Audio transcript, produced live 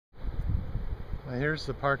Now here's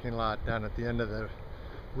the parking lot down at the end of the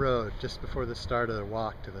road, just before the start of the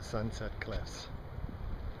walk to the Sunset Cliffs.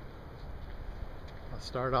 I'll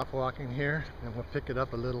start off walking here and we'll pick it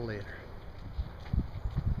up a little later.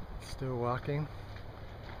 Still walking.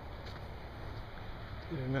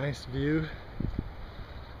 Get a nice view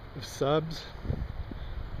of Subs,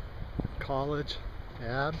 college,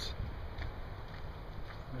 Abs.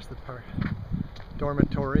 There's the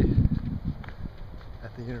dormitory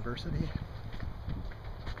at the university.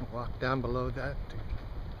 Walk down below that to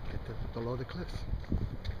get to below the cliffs.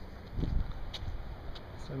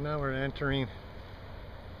 So now we're entering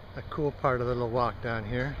a cool part of the little walk down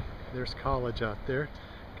here. There's college out there.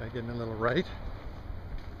 Guy getting a little right.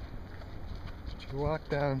 But you walk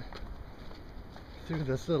down through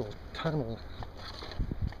this little tunnel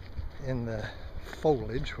in the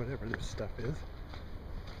foliage, whatever this stuff is.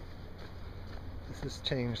 This has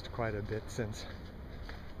changed quite a bit since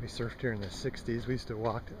we surfed here in the 60s. We used to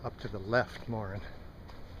walk up to the left more and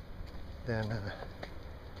then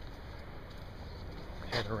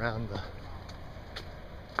head around the...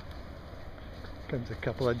 Comes a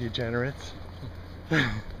couple of degenerates.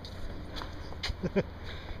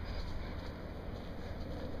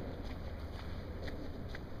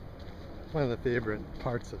 One of the favorite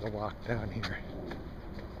parts of the walk down here.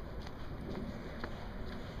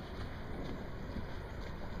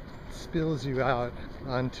 Spills you out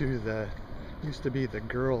onto the, used to be the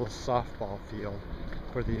girls' softball field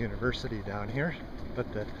for the university down here,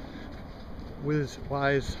 but the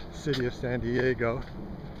wise city of San Diego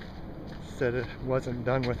said it wasn't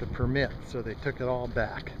done with a permit, so they took it all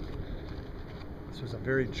back. This was a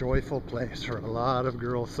very joyful place for a lot of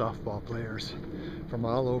girls softball players from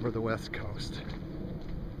all over the West Coast.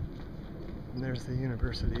 And there's the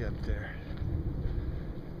university up there.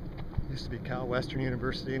 Used to be Cal Western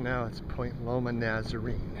University, now it's Point Loma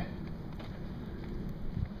Nazarene.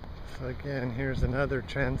 So again, here's another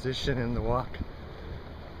transition in the walk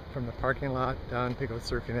from the parking lot down to go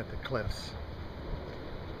surfing at the cliffs.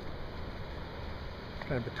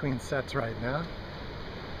 Kind of between sets right now.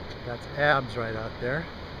 That's Abs right out there.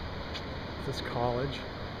 This is college.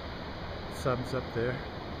 Subs up there.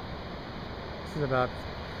 This is about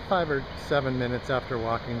 5 or 7 minutes after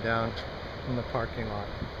walking down from the parking lot.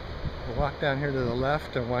 We'll walk down here to the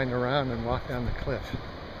left and wind around and walk down the cliff.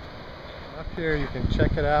 Up here you can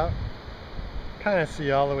check it out. Kind of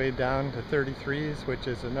see all the way down to 33s, which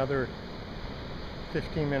is another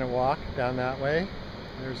 15-minute walk down that way.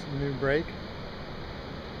 There's New Break.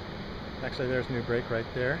 Actually, there's New Break right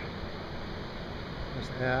there.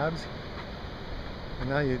 There's Abs. And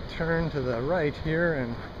now you turn to the right here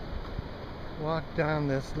and walk down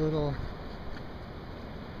this little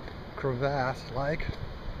crevasse-like.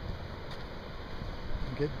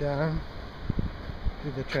 Get down,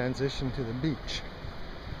 do the transition to the beach.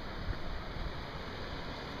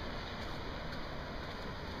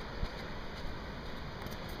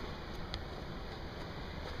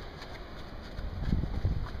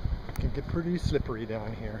 It can get pretty slippery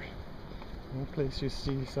down here. Any place you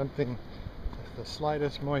see something with the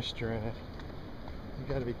slightest moisture in it,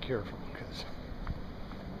 you gotta be careful because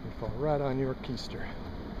you fall right on your keister.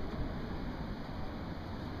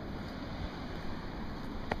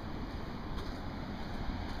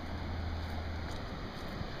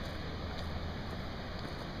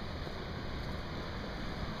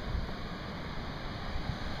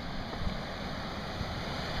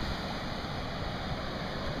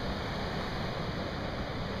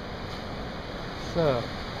 So,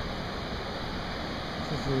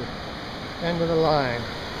 this is the end of the line.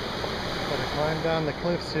 Gotta climb down the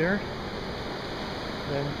cliffs here,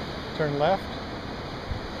 then turn left,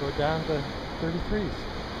 go down to 33s.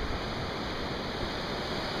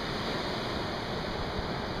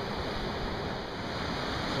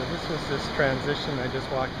 So this was this transition I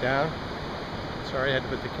just walked down. Sorry I had to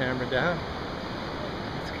put the camera down.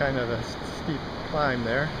 It's kind of a steep climb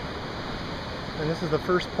there. And this is the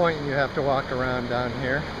first point you have to walk around down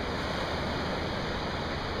here.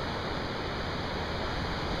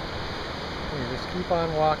 You just keep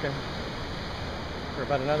on walking for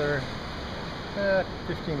about another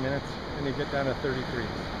 15 minutes and you get down to 33.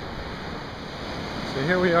 So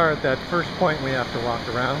here we are at that first point we have to walk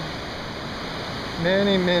around.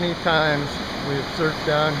 Many times we've surfed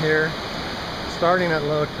down here starting at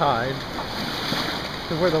low tide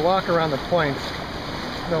to where the walk around the points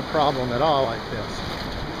no problem at all like this.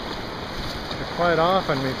 But quite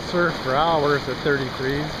often we surf for hours at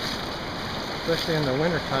 33s, especially in the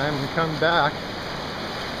winter time, and come back,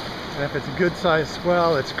 and if it's a good sized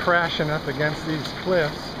swell, it's crashing up against these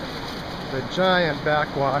cliffs, the giant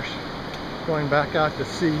backwash going back out to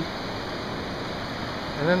sea.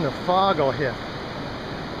 and then the fog will hit.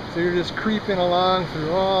 So you're just creeping along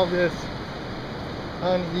through all this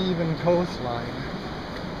uneven coastline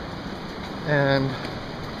and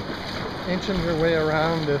inching your way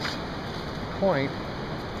around this point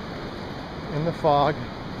in the fog,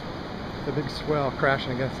 the big swell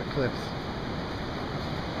crashing against the cliffs.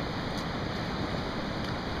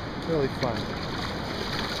 Really fun.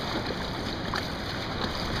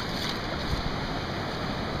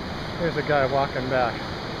 There's a guy walking back.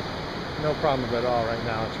 No problem at all right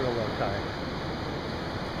now. It's real low tide.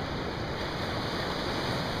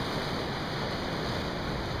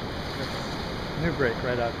 It's New Break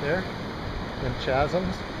right out there. Then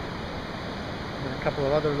Chasms. And a couple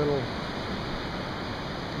of other little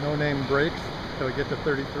no-name breaks till we get to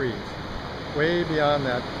 33s. Way beyond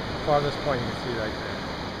that farthest point you can see right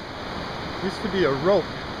there. Used to be a rope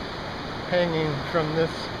hanging from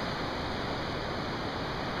this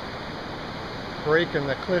break in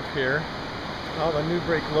the cliff here. All the New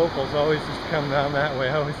Break locals always just come down that way.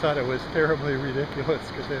 I always thought it was terribly ridiculous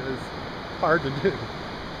because it was hard to do.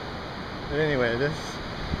 But anyway, this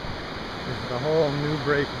is the whole New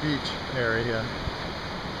Break beach area,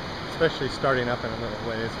 especially starting up in a little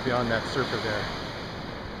ways beyond that surfer there,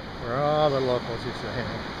 where all the locals used to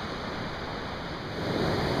hang.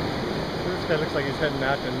 So this guy looks like he's heading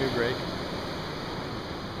out to New Break.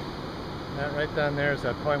 That right down there is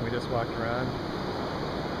that point we just walked around.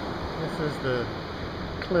 This is the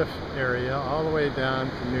cliff area all the way down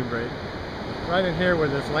to New Break. Right in here where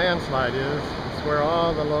this landslide is where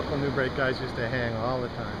all the local New Break guys used to hang all the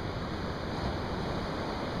time.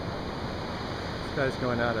 This guy's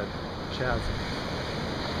going out at Chasms.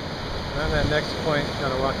 On that next point,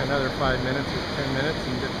 gotta walk another 5 minutes or 10 minutes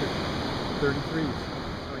and get to 33s.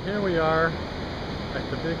 So here we are at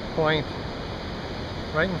the big point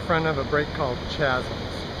right in front of a break called Chasms.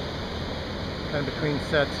 Kind of between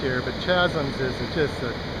sets here, but Chasms is just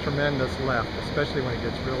a tremendous left, especially when it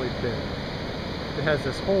gets really big. It has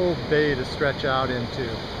this whole bay to stretch out into,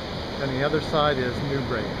 and the other side is New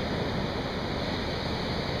Break.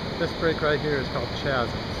 This break right here is called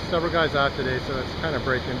Chasms. Several guys out today, so it's kind of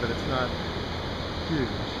breaking, but it's not huge.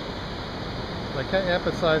 I can't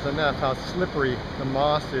emphasize enough how slippery the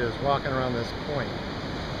moss is walking around this point.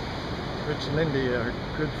 Rich Lindy, a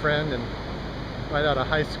good friend and right out of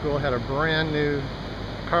high school, had a brand new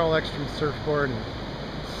Carl Ekstrom surfboard and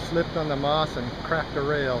slipped on the moss and cracked a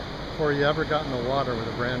rail before he ever got in the water with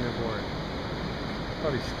a brand new board.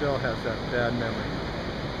 Probably still has that bad memory.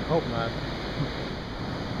 Hope not.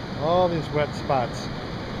 All these wet spots.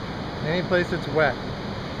 Any place that's wet,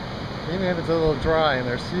 even if it's a little dry and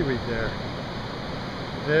there's seaweed there,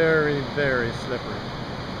 very, very slippery.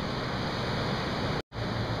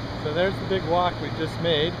 So there's the big walk we just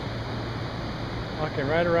made. Walking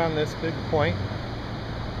right around this big point.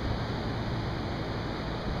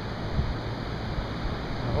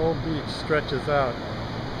 The whole beach stretches out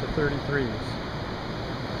to 33s,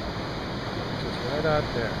 which is right out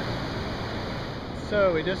there.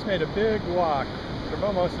 So we just made a big walk from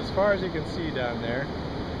almost as far as you can see down there,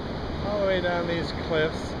 all the way down these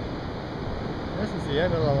cliffs. This is the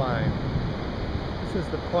end of the line. This is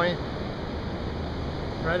the point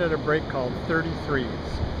right at a break called 33s.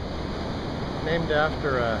 Named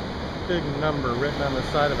after a big number written on the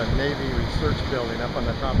side of a Navy research building up on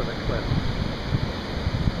the top of the cliff.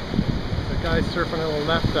 There's a guy surfing a little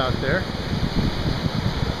left out there.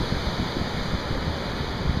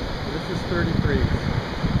 This is 33s.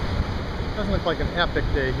 Doesn't look like an epic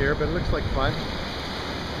day here, but it looks like fun.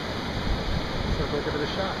 So go give it a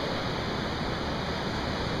shot.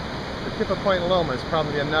 The tip of Point Loma is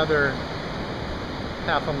probably another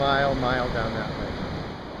half a mile down that way.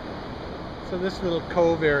 So this little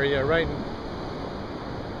cove area right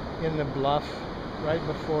in the bluff, right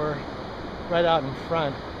out in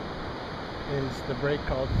front, is the break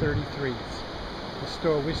called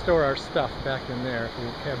 33s. We store our stuff back in there if we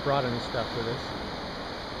have brought any stuff with us.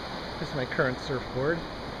 This is my current surfboard.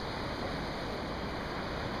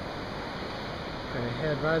 Gonna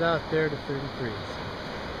head right out there to 33s.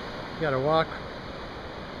 You gotta walk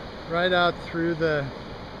right out through the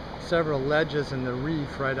several ledges in the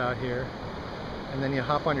reef right out here. And then you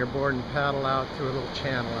hop on your board and paddle out to a little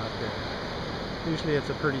channel out there. Usually it's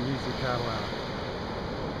a pretty easy paddle out.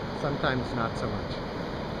 Sometimes not so much.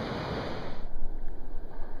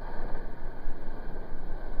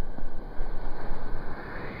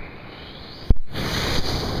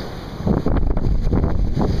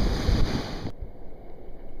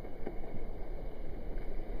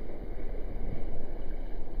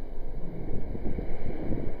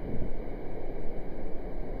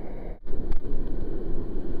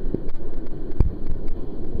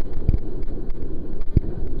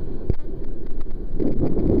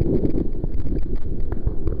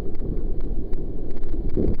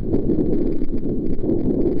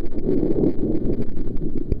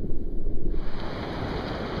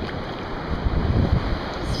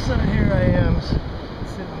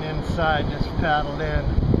 side, just paddled in.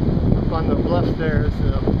 Up on the bluff there is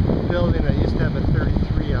a building that used to have a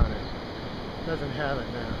 33 on it. Doesn't have it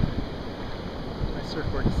now. My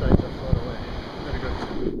surfboard decided to float away. Better go. So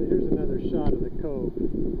here's another shot of the cove.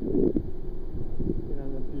 On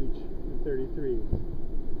the beach, the 33s.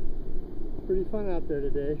 Pretty fun out there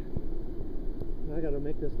today. I got to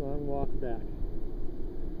make this long walk back.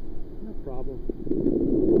 No problem.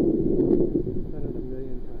 Done it a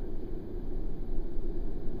million times.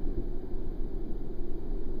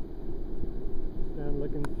 Stand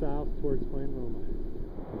looking south towards Point Loma.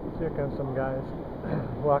 So here come some guys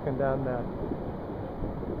walking down that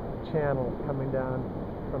channel coming down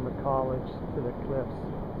from the college to the cliffs,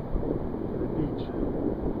 to the beach.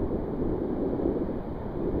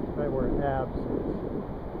 Right where Abs is.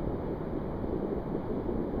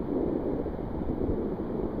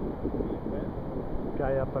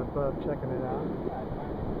 Guy up above checking it out.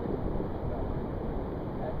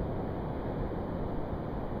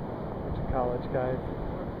 Bunch of college guys.